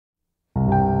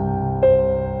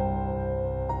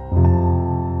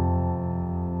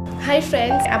Hi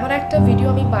friends, এমন একটা video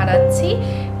আমি বানাচ্ছি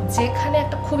যেখানে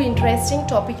একটা খুব ইন্টারেস্টিং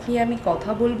টপিক নিয়ে আমি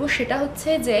কথা বলবো। সেটা হচ্ছে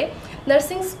যে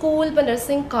নার্সিং স্কুল বা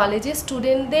নার্সিং কলেজে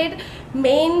স্টুডেন্টদের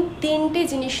মেইন তিনটে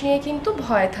জিনিস নিয়ে কিন্তু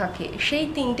ভয় থাকে। সেই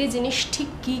তিনটে জিনিস ঠিক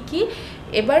কী কী,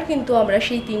 এবার কিন্তু আমরা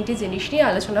সেই তিনটে জিনিস নিয়ে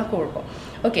আলোচনা করব।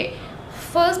 ওকে,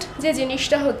 ফার্স্ট যে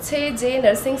জিনিসটা হচ্ছে যে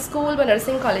নার্সিং স্কুল বা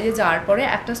নার্সিং কলেজে যাওয়ার পরে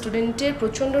একটা স্টুডেন্টের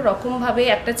প্রচণ্ড রকমভাবে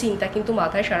একটা চিন্তা কিন্তু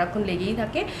মাথায় সারাক্ষণ লেগেই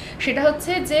থাকে। সেটা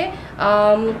হচ্ছে যে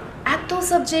এত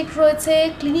সাবজেক্ট রয়েছে,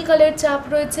 ক্লিনিক্যালের চাপ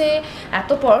রয়েছে, এত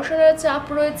পড়াশোনার চাপ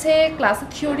রয়েছে, ক্লাসে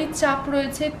থিওরির চাপ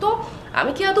রয়েছে, তো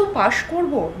আমি কি আদৌ পাশ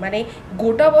করব? মানে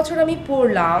গোটা বছর আমি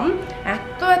পড়লাম,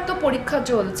 এত পরীক্ষা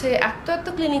চলছে, এত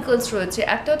ক্লিনিক্যালস রয়েছে,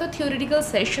 এত থিওরিটিক্যাল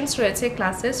সেশনস রয়েছে,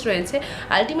 ক্লাসেস রয়েছে,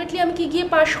 আলটিমেটলি আমি কি গিয়ে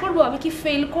পাশ করব? আমি কি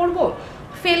ফেল করব?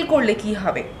 ফেল করলে কি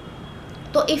হবে?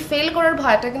 তো এই ফেল করার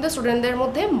ভয়টা কিন্তু স্টুডেন্টদের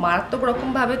মধ্যে মারাত্মক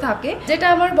রকমভাবে থাকে। যেটা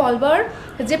আমার বলবার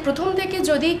যে প্রথম থেকে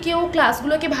যদি কেউ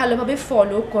ক্লাসগুলোকে ভালোভাবে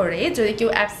ফলো করে, যদি কেউ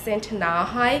অ্যাবসেন্ট না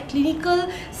হয়, ক্লিনিক্যাল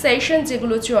সেশন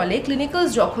যেগুলো চলে, ক্লিনিক্যালস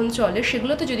যখন চলে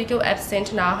সেগুলোতে যদি কেউ অ্যাবসেন্ট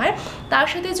না হয়, তার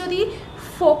সাথে যদি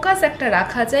ফোকাস একটা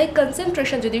রাখা যায়,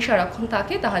 কনসেন্ট্রেশন যদি সারাক্ষণ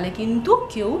থাকে, তাহলে কিন্তু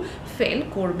কেউ ফেল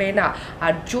করবে না।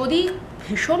 আর যদি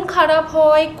ভীষণ খারাপ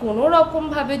হয়, কোনো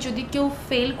রকমভাবে যদি কেউ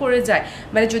ফেল করে যায়,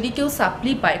 মানে যদি কেউ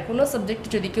সাপ্লি পায়, কোনো সাবজেক্টে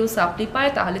যদি কেউ সাপ্লি পায়,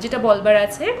 তাহলে যেটা বলবার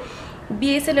আছে,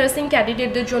 B.Sc নার্সিং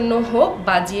ক্যান্ডিডেটদের জন্য হোক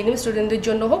বা জিএনএম স্টুডেন্টদের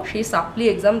জন্য হোক, সেই সাপ্লি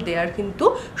এক্সাম দেওয়ার কিন্তু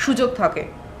সুযোগ থাকে।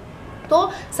 তো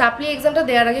সাপ্লি এক্সামটা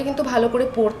দেওয়ার আগে কিন্তু ভালো করে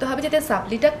পড়তে হবে যাতে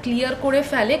সাপ্লিটা ক্লিয়ার করে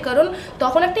ফেলে, কারণ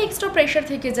তখন একটা এক্সট্রা প্রেশার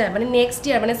থেকে যায়। মানে নেক্সট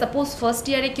ইয়ার, মানে সাপোজ ফার্স্ট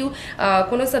ইয়ারে কেউ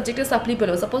কোনো সাবজেক্টে সাপ্লি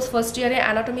পেলো, সাপোজ ফার্স্ট ইয়ারে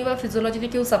অ্যানাটমি বা ফিজিওলজিতে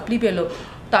কেউ সাপ্লি পেলো,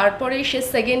 তারপরে সে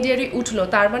সেকেন্ড ইয়ারে উঠলো,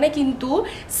 তার মানে কিন্তু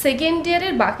সেকেন্ড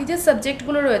ইয়ারের বাকি যে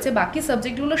সাবজেক্টগুলো রয়েছে, বাকি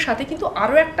সাবজেক্টগুলোর সাথে কিন্তু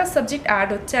আরও একটা সাবজেক্ট অ্যাড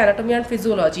হচ্ছে, অ্যানাটমি অ্যান্ড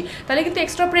ফিজিওলজি। তাহলে কিন্তু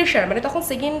এক্সট্রা প্রেশার, মানে তখন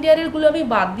সেকেন্ড ইয়ারেরগুলো আমি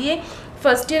বাদ দিয়ে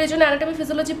ফার্স্ট ইয়ারের জন্য অ্যানাটমি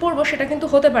ফিজিওলজি পড়বো, সেটা কিন্তু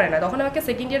হতে পারে না। তখন আমাকে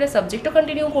সেকেন্ড ইয়ারের সাবজেক্টও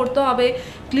কন্টিনিউ করতে হবে,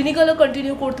 ক্লিনিক্যালও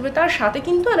কন্টিনিউ করতে হবে, তার সাথে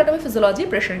কিন্তু অ্যানাটমি ফিজিওলজি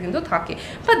প্রেশার কিন্তু থাকে,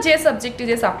 বা যে সাবজেক্টে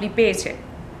যে সাপ্লি পেয়েছে।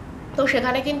 তো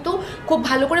সেখানে কিন্তু খুব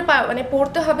ভালো করে মানে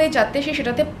পড়তে হবে যাতে সে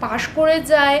সেটাতে পাশ করে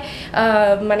যায়,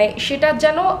 মানে সেটা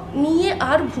যেন নিয়ে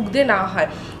আর ভুগতে না হয়।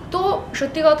 তো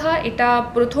সত্যি কথা, এটা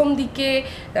প্রথম দিকে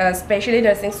স্পেশালি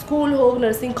নার্সিং স্কুল হোক,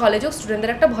 নার্সিং কলেজ হোক,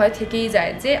 স্টুডেন্টদের একটা ভয় থেকেই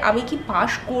যায় যে আমি কি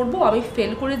পাশ করব, আমি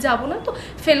ফেল করে যাব না, তো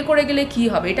ফেল করে গেলে কি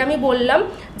হবে। এটা আমি বললাম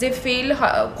যে ফেল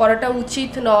করাটা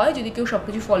উচিত নয়। যদি কেউ সব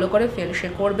কিছু ফলো করে, ফেল সে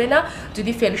করবে না।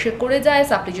 যদি ফেল সে করে যায়,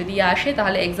 সাপ্লি যদি আসে,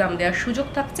 তাহলে এক্সাম দেওয়ার সুযোগ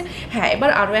থাকছে। হ্যাঁ, এবার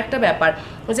আরও একটা ব্যাপার,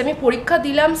 যে আমি পরীক্ষা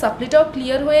দিলাম, সাপ্লিটাও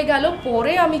ক্লিয়ার হয়ে গেল,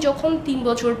 পরে আমি যখন 3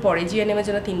 বছর পরে, জিএনএমের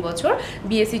জন্য 3 বছর,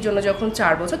 B.Sc-র জন্য যখন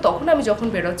 4 বছর, তখন আমি যখন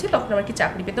বেরোচ্ছি, তখন আমার কি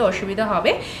চাকরি পেতে অসুবিধা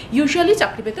হবে? ইউজুয়ালি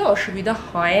চাকরি পেতে অসুবিধা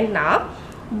হয় না।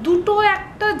 দুটো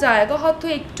একটা জায়গা হয়তো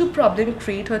একটু প্রবলেম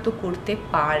ক্রিয়েট হয়তো করতে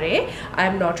পারে, I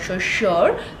am not so sure,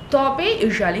 তবে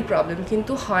ইউজুয়ালি প্রবলেম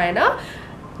কিন্তু হয় না।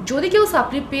 যদি কেউ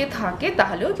সাপ্লি পেয়ে থাকে,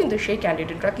 তাহলেও কিন্তু সেই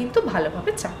ক্যান্ডিডেটরা কিন্তু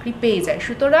ভালোভাবে চাকরি পেয়ে যায়।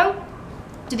 সুতরাং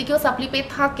যদি কেউ সাপ্লি পেয়ে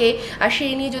থাকে আর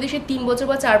সেই নিয়ে যদি সে 3 বছর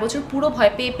বা 4 বছর পুরো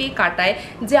ভয় পেয়ে কাটায়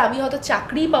যে আমি হয়তো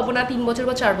চাকরিই পাবো না 3 বছর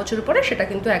বা 4 বছর পরে, সেটা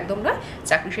কিন্তু একদম না,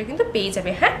 চাকরি সে কিন্তু পেয়ে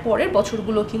যাবে। হ্যাঁ, পরের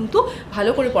বছরগুলো কিন্তু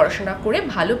ভালো করে পড়াশোনা করে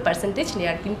ভালো পার্সেন্টেজ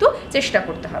নেওয়ার কিন্তু চেষ্টা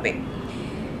করতে হবে।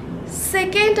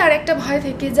 সেকেন্ড আরেকটা ভয়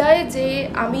থেকে যায় যে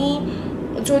আমি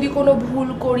যদি কোনো ভুল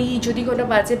করি, যদি কোনো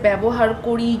বাজে ব্যবহার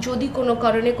করি, যদি কোনো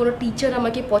কারণে কোনো টিচার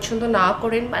আমাকে পছন্দ না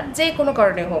করেন, বা যে কোনো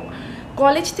কারণে হোক,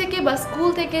 কলেজ থেকে বা স্কুল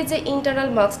থেকে যে ইন্টারনাল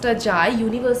মার্কসটা যায়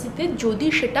ইউনিভার্সিটিতে, যদি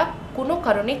সেটা কোনো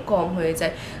কারণে কম হয়ে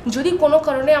যায়, যদি কোনো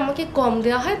কারণে আমাকে কম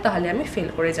দেওয়া হয়, তাহলে আমি ফেল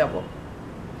করে যাব।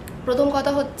 প্রথম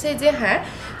কথা হচ্ছে যে হ্যাঁ,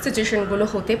 সিচুয়েশনগুলো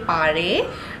হতে পারে।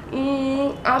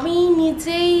 আমি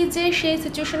নিজেই যে সেই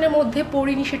সিচুয়েশনের মধ্যে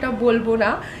পড়িনি সেটা বলবো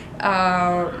না,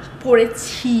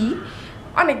 পড়েছি,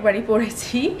 অনেকবারই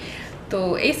পড়েছি। তো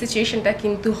এই সিচুয়েশনটা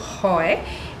কিন্তু হয়।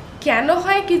 কেন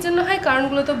হয়, কী জন্য হয়,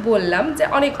 কারণগুলো তো বললাম যে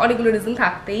অনেকগুলো রিজন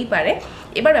থাকতেই পারে।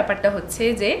 এবার ব্যাপারটা হচ্ছে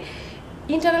যে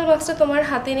ইন্টারনাল মার্কসটা তোমার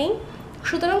হাতে নেই,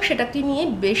 সুতরাং সেটাকে নিয়ে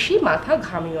বেশি মাথা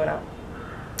ঘামিও না।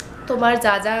 তোমার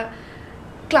যা যা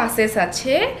ক্লাসেস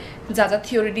আছে, যা যা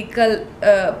থিওরিটিক্যাল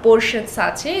পোর্শনস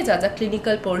আছে, যা যা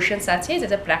ক্লিনিক্যাল পোর্শনস আছে, যা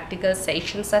যা প্র্যাকটিক্যাল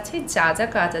সেশনস আছে, যা যা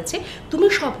কাজ আছে, তুমি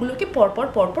সবগুলোকে পরপর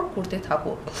করতে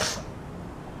থাকো।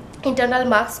 ইন্টারনাল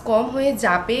মার্কস কম হয়ে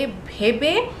যাবে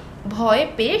ভেবে, ভয়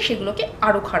পেয়ে সেগুলোকে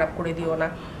আরও খারাপ করে দিও না।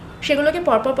 সেগুলোকে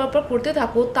পরপর করতে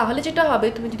থাকো। তাহলে যেটা হবে,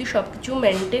 তুমি যদি সব কিছু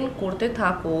মেনটেন করতে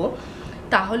থাকো,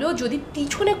 তাহলেও যদি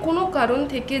পিছনে কোনো কারণ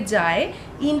থেকে যায়,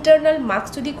 ইন্টারনাল মার্কস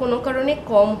যদি কোনো কারণে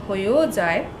কম হয়েও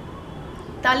যায়,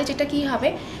 তাহলে যেটা কি হবে,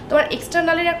 তোমার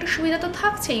এক্সটার্নালের একটা সুবিধা তো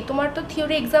থাকছেই, তোমার তো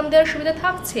থিওরি এক্সাম দেওয়ার সুবিধা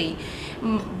থাকছেই,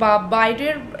 বা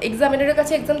বাইরের এক্সামিনারের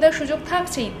কাছে এক্সাম দেওয়ার সুযোগ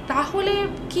থাকছেই। তাহলে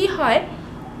কি হয়,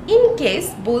 ইন কেস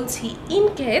বলছি, ইন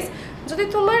কেস যদি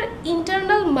তোমার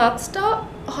ইন্টারনাল মার্কসটা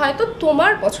হয়তো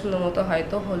তোমার পছন্দ মতো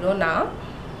হয়তো হলো না,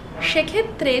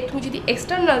 সেক্ষেত্রে তুমি যদি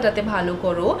এক্সটার্নালটাতে ভালো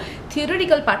করো,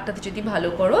 থিওরিটিক্যাল পার্টটাতে যদি ভালো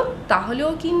করো, তাহলেও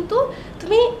কিন্তু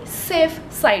তুমি সেফ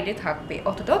সাইডে থাকবে,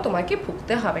 অতটাও তোমাকে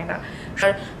ভুগতে হবে না।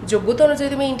 আর যোগ্যতা অনুযায়ী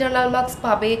তুমি ইন্টারনাল মার্কস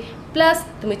পাবে, প্লাস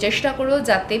তুমি চেষ্টা করো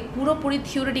যাতে পুরোপুরি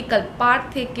থিওরিটিক্যাল পার্ট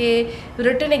থেকে,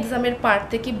 রিটেন এক্সামের পার্ট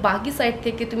থেকে, বাকি সাইড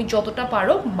থেকে তুমি যতটা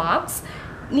পারো মার্কস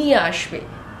নিয়ে আসবে,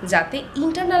 যাতে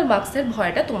ইন্টারনাল মার্কসের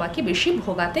ভয়টা তোমাকে বেশি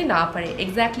ভোগাতে না পারে।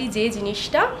 এক্স্যাক্টলি যে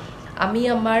জিনিসটা আমি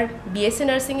আমার B.Sc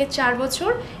নার্সিংয়ে 4 বছর,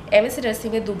 M.Sc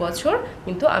নার্সিংয়ে 2 বছর,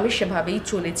 কিন্তু আমি সেভাবেই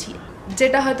চলেছি।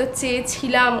 যেটা হয়তো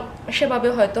চেয়েছিলাম সেভাবে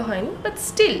হয়তো হয়নি, বাট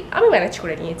স্টিল আমি ম্যানেজ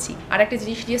করে নিয়েছি। আর একটা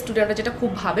জিনিস দিয়ে স্টুডেন্টরা যেটা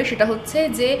খুব ভাবে সেটা হচ্ছে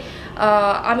যে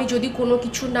আমি যদি কোনো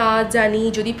কিছু না জানি,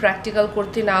 যদি প্র্যাকটিক্যাল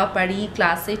করতে না পারি,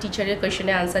 ক্লাসে টিচারের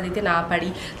কোয়েশনে আনসার দিতে না পারি,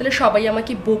 তাহলে সবাই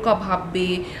আমাকে বোকা ভাববে,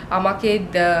 আমাকে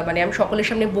মানে আমি সকলের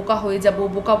সামনে বোকা হয়ে যাব,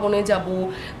 বোকা বনে যাব,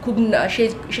 খুব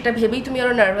সেটা ভেবেই তুমি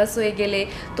আরও নার্ভাস হয়ে গেলে।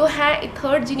 তো হ্যাঁ,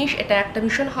 থার্ড জিনিস এটা একটা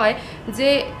ভীষণ হয় যে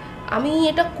আমি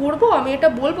এটা করব, আমি এটা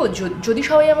বলবো, যদি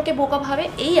সবাই আমাকে বোকা ভাবে,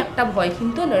 এই একটা ভয়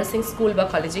কিন্তু নার্সিং স্কুল বা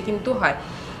কলেজে কিন্তু হয়।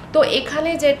 তো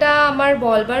এখানে যেটা আমার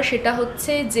বলবার সেটা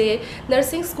হচ্ছে যে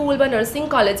নার্সিং স্কুল বা নার্সিং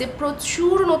কলেজে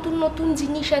প্রচুর নতুন নতুন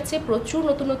জিনিস আছে, প্রচুর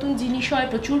নতুন নতুন জিনিস হয়,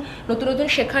 প্রচুর নতুন নতুন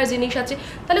শেখার জিনিস আছে।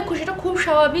 তাহলে সেটা খুব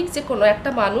স্বাভাবিক যে কোনো একটা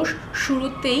মানুষ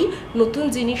শুরুতেই নতুন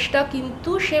জিনিসটা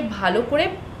কিন্তু সে ভালো করে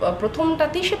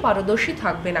প্রথমটাতেই সে পারদর্শী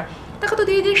থাকবে না, তাকে তো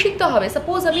ধীরে ধীরে শিখতে হবে।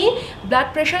 সাপোজ আমি ব্লাড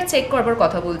প্রেশার চেক করবার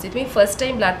কথা বলছি, তুমি first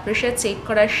time blood pressure check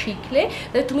করা শিখলে,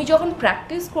 তাহলে তুমি যখন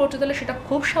প্র্যাকটিস করছো তাহলে সেটা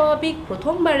খুব স্বাভাবিক।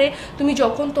 প্রথমবারে তুমি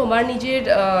যখন তোমার নিজের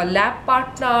ল্যাব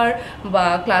পার্টনার বা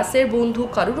ক্লাসের বন্ধু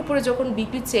কারোর উপরে যখন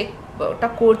বিপি চেকটা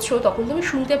করছো, তখন তুমি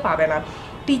শুনতে পাবে না।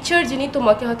 টিচার যিনি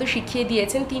তোমাকে হয়তো শিখিয়ে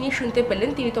দিয়েছেন তিনি শুনতে পেলেন,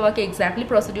 তিনি তোমাকে এক্স্যাক্টলি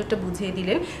প্রসিডিউরটা বুঝিয়ে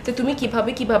দিলেন যে তুমি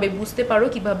কিভাবে বুঝতে পারো,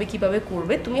 কিভাবে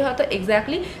করবে। তুমি হয়তো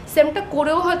এক্স্যাক্টলি সেমটা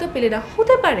করেও হয়তো পেলে না,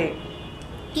 হতে পারে।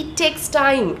 ইট টেক্স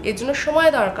টাইম, এর জন্য সময়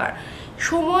দরকার।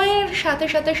 সময়ের সাথে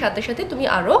সাথে তুমি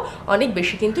আরও অনেক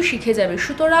বেশি কিন্তু শিখে যাবে।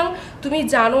 সুতরাং তুমি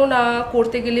জানো না,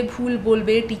 করতে গেলে ভুল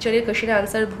বলবে, টিচারের কোয়েশনের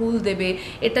আনসার ভুল দেবে,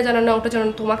 এটা জানো না ওটা জানো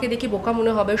না, তোমাকে দেখে বোকা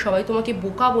মনে হবে, সবাই তোমাকে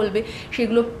বোকা বলবে,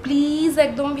 সেগুলো প্লিজ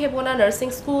একদম ভেবো না। নার্সিং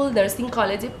স্কুল, নার্সিং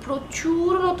কলেজে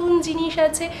প্রচুর নতুন জিনিস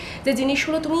আছে, যে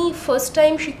জিনিসগুলো তুমি ফার্স্ট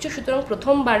টাইম শিখছো, সুতরাং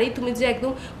প্রথমবারেই তুমি যে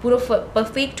একদম পুরো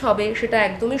পারফেক্ট হবে সেটা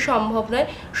একদমই সম্ভব নয়।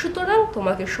 সুতরাং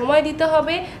তোমাকে সময় দিতে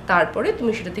হবে, তারপরে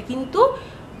তুমি সেটাতে কিন্তু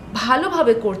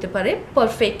ভালোভাবে করতে পারে,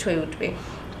 পারফেক্ট হয়ে উঠবে।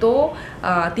 তো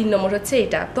 3 নম্বর হচ্ছে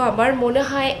এটা। তো আমার মনে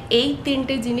হয় এই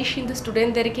 3টে জিনিস কিন্তু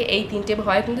স্টুডেন্টদেরকে, এই 3টে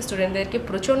ভয় কিন্তু স্টুডেন্টদেরকে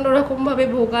প্রচণ্ড রকমভাবে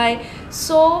ভোগায়।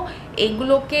 সো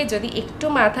এগুলোকে যদি একটু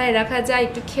মাথায় রাখা যায়,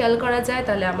 একটু খেয়াল করা যায়,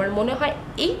 তাহলে আমার মনে হয়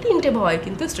এই 3টে ভয়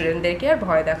কিন্তু স্টুডেন্টদেরকে আর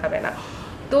ভয় দেখাবে না।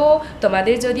 তো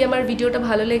তোমাদের যদি আমার ভিডিওটা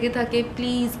ভালো লেগে থাকে,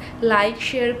 প্লিজ লাইক,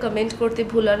 শেয়ার, কমেন্ট করতে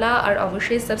ভুলো না, আর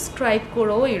অবশ্যই সাবস্ক্রাইব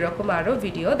করো এরকম আরও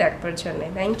ভিডিও দেখবার জন্য।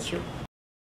 Thank you.